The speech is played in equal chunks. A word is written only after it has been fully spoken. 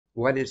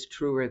what is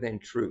truer than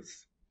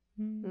truth?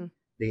 Mm.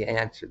 The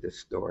answer, the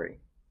story.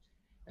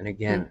 And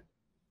again,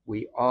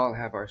 we all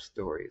have our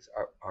stories,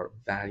 our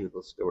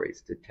valuable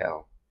stories to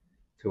tell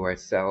to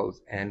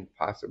ourselves and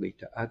possibly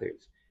to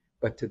others,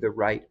 but to the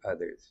right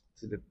others,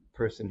 to the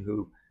person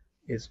who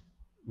is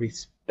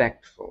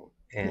respectful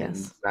and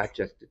Yes. not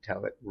just to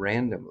tell it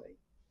randomly,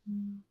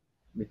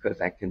 because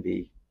that can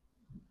be,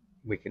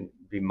 we can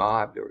be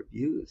mobbed or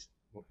abused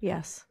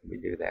Yes. when we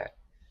do that.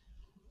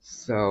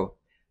 So,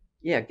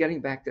 yeah, getting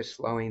back to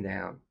slowing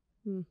down,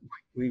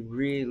 we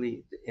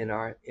really, in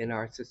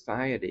our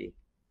society,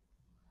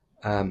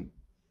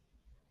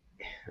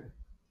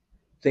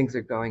 things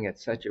are going at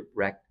such a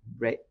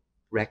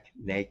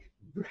breakneck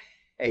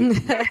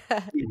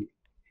speed,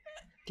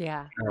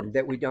 Yeah.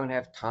 that we don't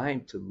have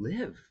time to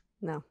live,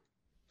 No.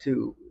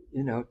 to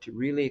to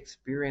really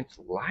experience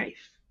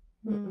life,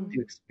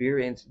 to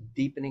experience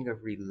deepening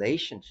of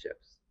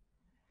relationships.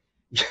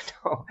 You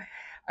know,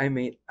 I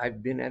mean,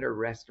 I've been at a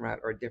restaurant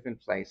or different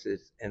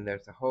places, and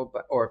there's a whole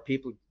or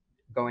people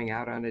going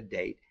out on a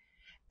date,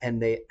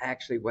 and they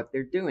actually, what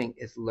they're doing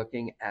is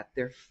looking at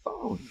their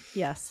phone.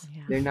 Yes.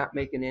 Yeah. They're not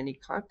making any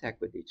contact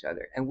with each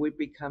other, and we're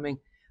becoming,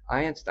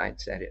 Einstein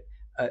said it,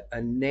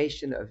 a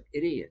nation of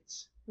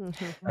idiots,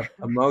 of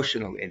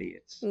emotional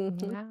idiots.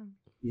 Yeah.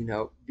 You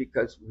know,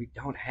 because we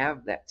don't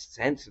have that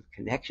sense of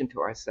connection to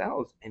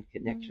ourselves and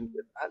connection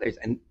with others,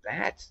 and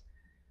that's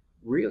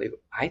really,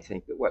 I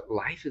think, what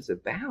life is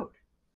about.